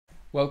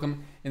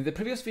Welcome. In the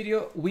previous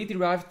video, we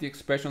derived the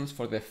expressions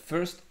for the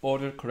first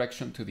order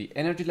correction to the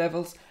energy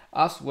levels,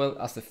 as well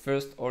as the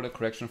first order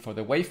correction for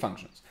the wave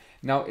functions.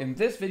 Now, in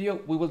this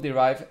video, we will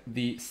derive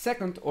the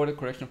second order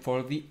correction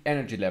for the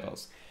energy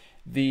levels.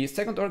 The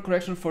second order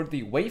correction for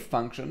the wave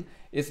function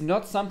is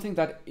not something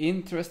that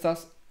interests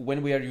us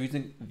when we are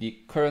using the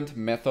current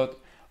method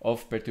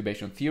of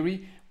perturbation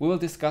theory. We will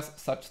discuss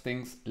such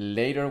things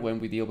later when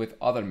we deal with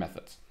other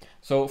methods.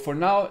 So for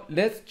now,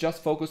 let's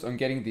just focus on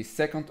getting the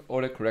second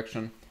order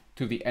correction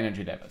to the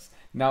energy levels.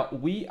 Now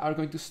we are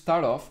going to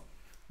start off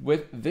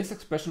with this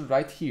expression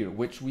right here,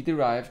 which we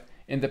derived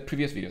in the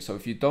previous video. So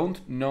if you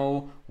don't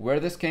know where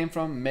this came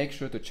from, make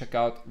sure to check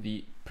out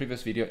the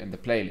previous video in the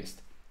playlist.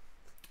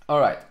 All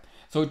right,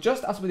 so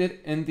just as we did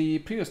in the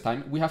previous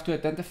time, we have to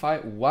identify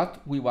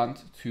what we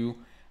want to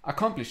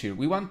accomplish here.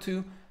 We want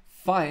to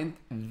find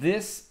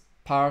this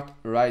part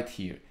right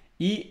here,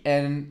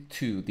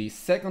 En2, the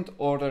second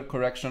order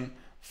correction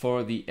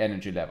for the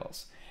energy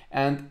levels.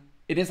 And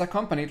it is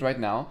accompanied right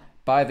now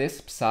by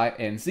this psi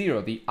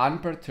n0, the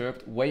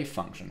unperturbed wave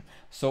function.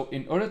 So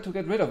in order to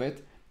get rid of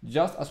it,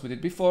 just as we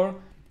did before,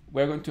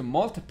 we're going to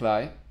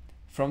multiply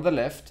from the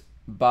left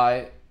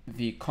by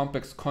the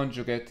complex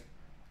conjugate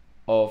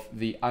of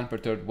the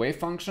unperturbed wave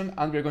function,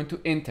 and we're going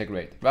to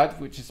integrate, right?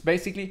 Which is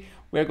basically,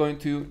 we're going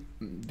to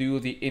do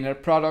the inner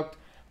product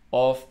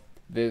of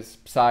this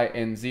psi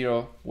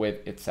n0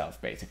 with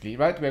itself, basically,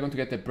 right? We're going to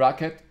get the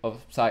bracket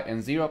of psi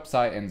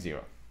n0.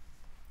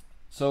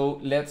 So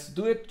let's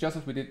do it just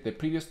as we did the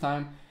previous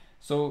time.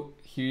 So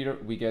here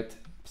we get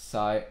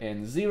psi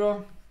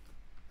n0,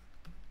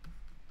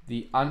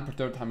 the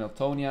unperturbed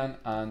Hamiltonian,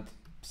 and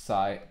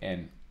psi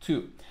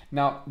n2.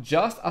 Now,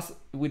 just as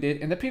we did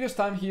in the previous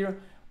time here,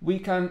 we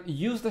can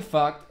use the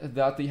fact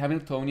that the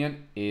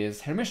Hamiltonian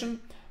is Hermitian,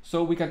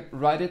 so we can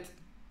write it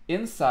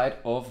inside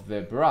of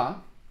the bra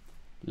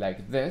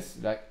like this,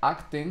 like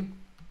acting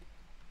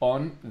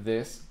on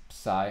this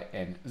psi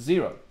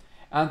n0.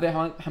 And the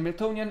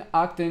Hamiltonian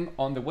acting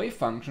on the wave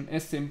function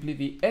is simply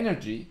the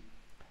energy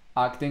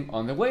acting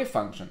on the wave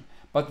function.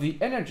 But the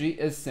energy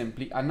is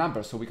simply a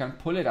number, so we can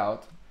pull it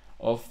out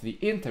of the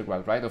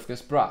integral, right, of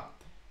this bra.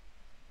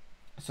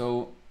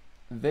 So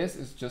this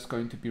is just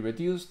going to be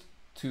reduced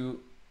to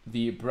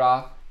the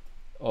bra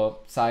of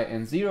psi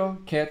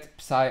n0 ket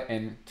psi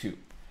n2.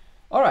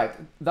 All right,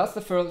 that's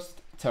the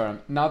first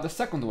term. Now the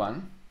second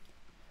one,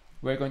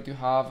 we're going to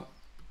have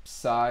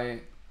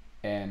psi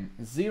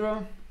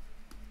n0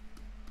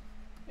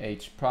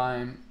 h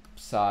prime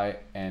psi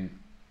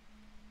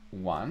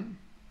n1,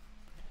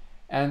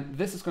 and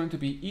this is going to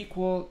be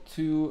equal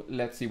to,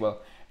 let's see, well,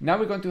 now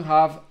we're going to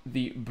have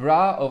the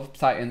bra of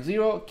psi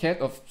n0 ket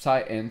of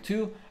psi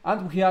n2,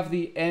 and we have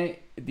the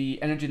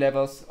energy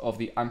levels of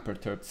the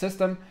unperturbed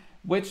system,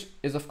 which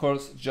is of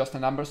course just a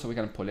number, so we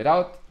can pull it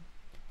out.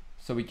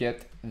 So we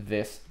get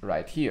this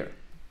right here.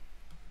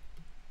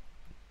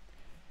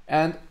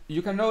 And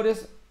you can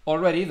notice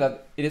already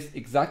that it is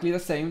exactly the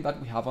same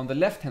that we have on the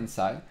left hand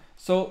side.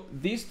 So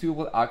these two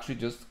will actually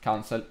just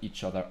cancel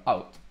each other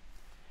out.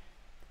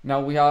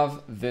 Now we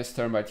have this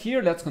term right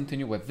here. Let's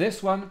continue with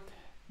this one.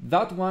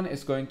 That one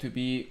is going to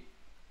be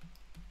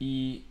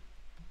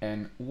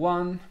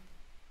En1,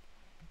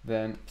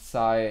 then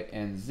psi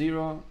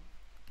n0.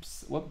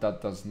 Whoop,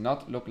 that does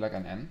not look like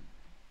an n.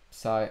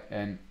 Psi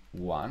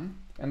n1.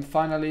 And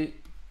finally,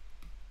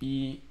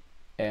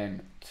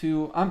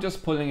 En2. I'm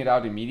just pulling it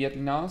out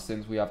immediately now,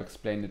 since we have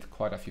explained it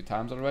quite a few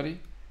times already.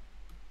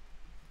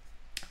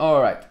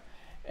 All right.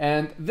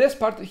 And this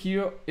part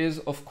here is,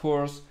 of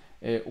course,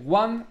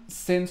 1,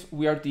 since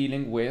we are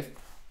dealing with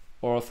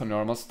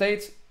orthonormal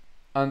states.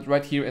 And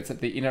right here, it's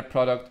at the inner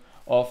product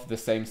of the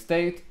same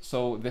state.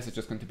 So this is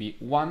just going to be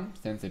 1,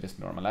 since it is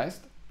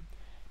normalized.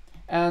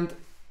 And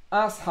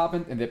as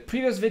happened in the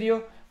previous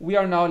video, we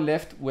are now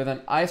left with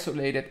an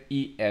isolated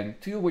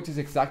En2, which is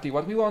exactly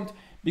what we want,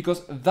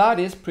 because that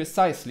is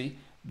precisely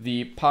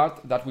the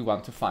part that we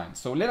want to find.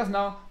 So let us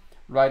now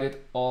write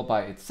it all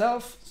by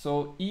itself.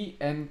 So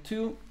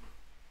En2,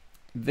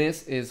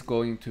 this is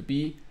going to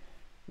be,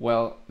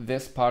 well,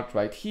 this part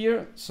right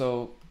here.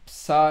 So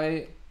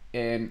psi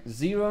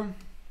n0,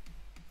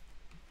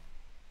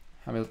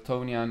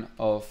 Hamiltonian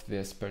of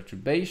this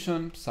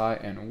perturbation, psi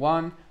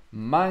n1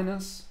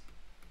 minus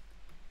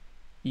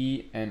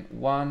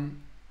En1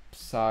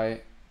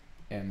 psi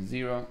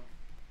n0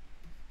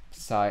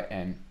 psi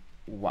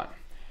n1.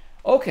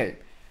 Okay,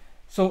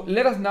 so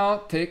let us now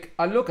take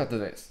a look at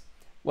this.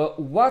 Well,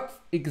 what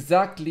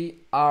exactly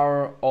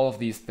are all of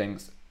these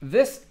things?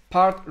 This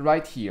part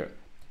right here,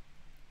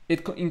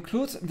 it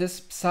includes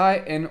this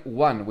psi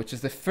n1, which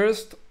is the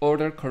first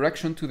order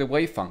correction to the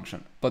wave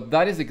function. But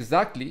that is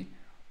exactly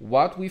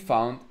what we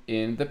found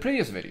in the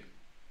previous video,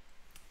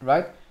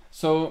 right?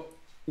 So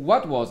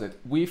what was it?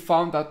 We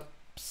found that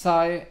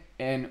psi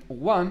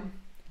n1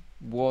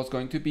 was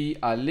going to be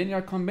a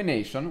linear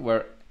combination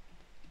where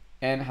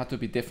n had to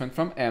be different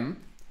from m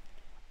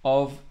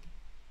of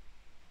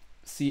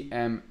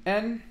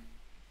Cmn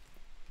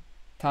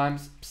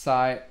times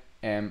psi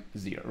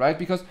m0, right?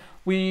 Because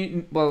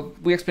we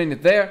explained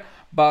it there,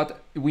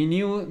 but we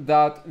knew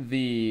that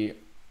the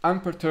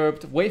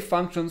unperturbed wave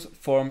functions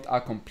formed a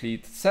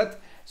complete set,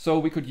 so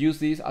we could use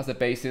these as a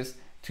basis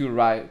to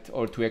write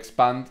or to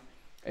expand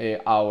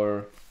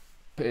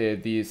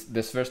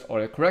this first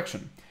order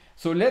correction.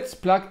 So let's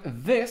plug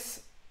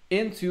this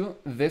into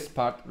this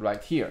part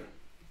right here.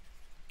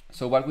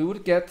 So what we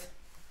would get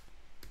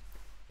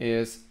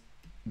is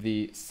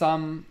the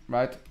sum,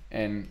 right,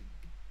 n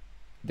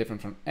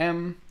different from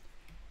m,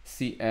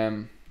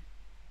 cm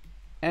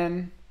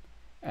n,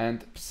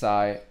 and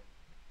psi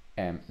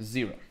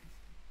m0.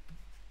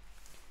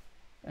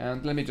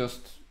 And let me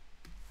just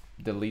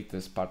delete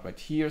this part right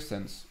here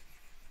since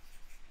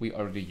we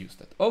already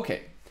used it.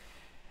 Okay,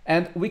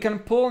 and we can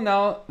pull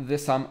now the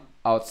sum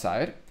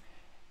outside,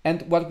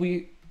 and what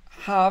we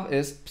have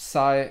is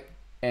psi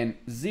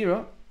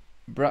n0.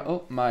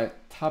 Oh, my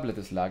tablet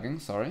is lagging,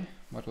 sorry.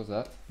 What was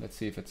that? Let's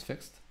see if it's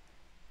fixed.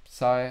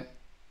 Psi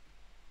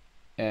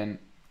n,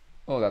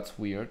 oh, that's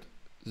weird,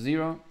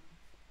 0,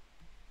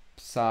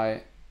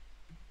 psi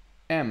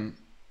m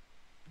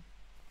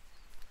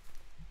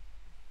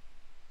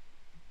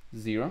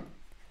 0.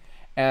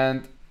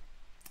 And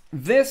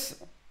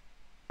this,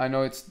 I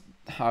know it's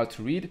hard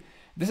to read,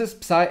 this is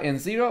psi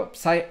n0,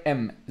 psi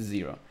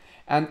m0.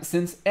 And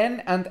since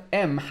n and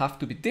m have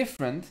to be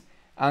different,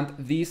 and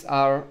these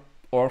are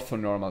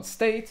orthonormal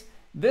states,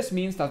 this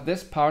means that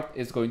this part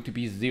is going to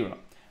be 0.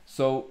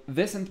 So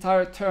this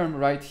entire term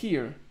right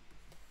here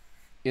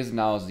is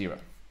now 0.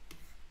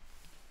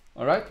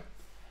 All right?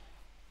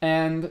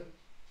 And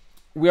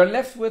we are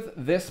left with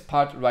this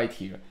part right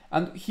here.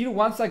 And here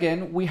once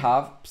again we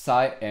have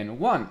psi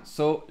n1.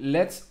 So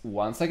let's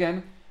once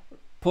again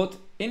put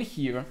in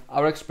here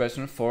our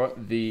expression for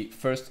the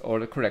first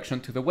order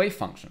correction to the wave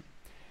function.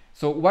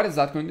 So what is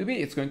that going to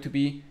be? It's going to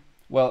be,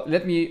 well,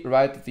 let me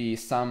write the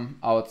sum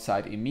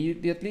outside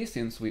immediately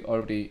since we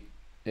already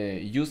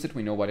used it,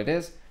 we know what it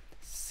is.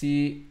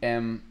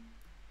 Cmn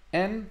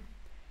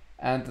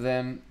and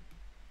then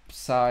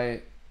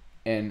psi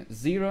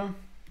n0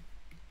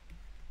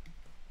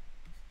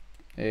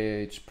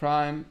 h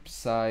prime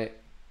psi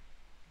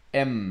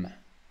m0.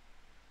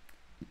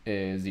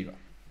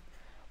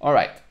 All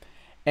right,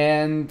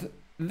 and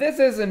this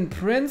is in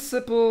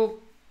principle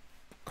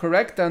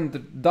correct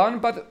and done,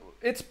 but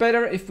it's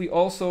better if we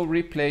also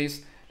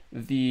replace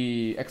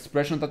the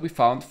expression that we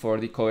found for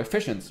the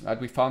coefficients, right?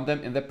 We found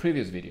them in the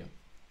previous video.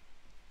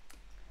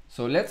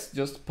 So let's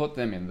just put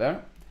them in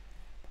there.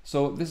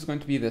 So this is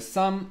going to be the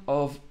sum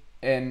of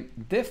n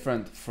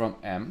different from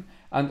m.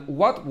 And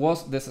what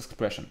was this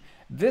expression?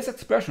 This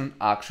expression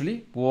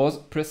actually was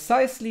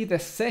precisely the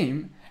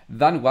same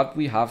than what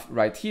we have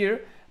right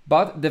here,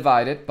 but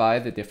divided by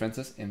the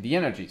differences in the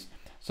energies.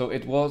 So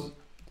it was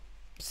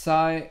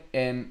psi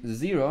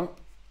n0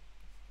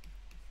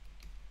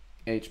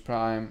 h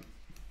prime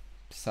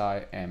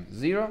psi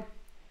m0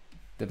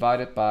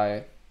 divided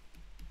by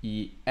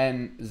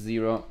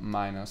en0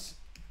 minus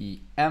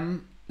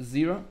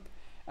em0,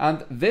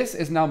 and this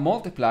is now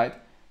multiplied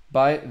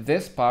by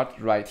this part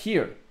right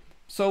here.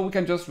 So we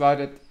can just write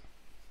it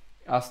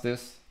as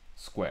this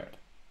squared.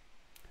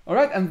 All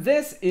right, and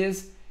this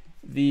is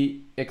the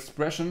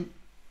expression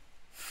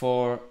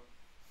for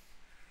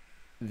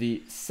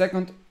the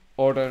second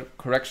order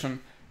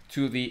correction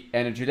to the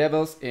energy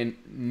levels in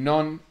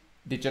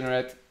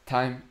non-degenerate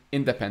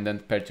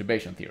time-independent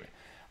perturbation theory.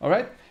 All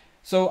right,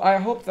 so I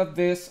hope that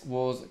this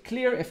was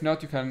clear. If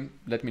not, you can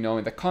let me know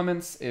in the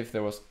comments if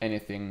there was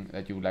anything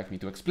that you would like me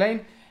to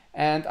explain,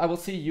 and I will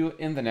see you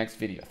in the next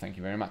video. Thank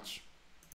you very much.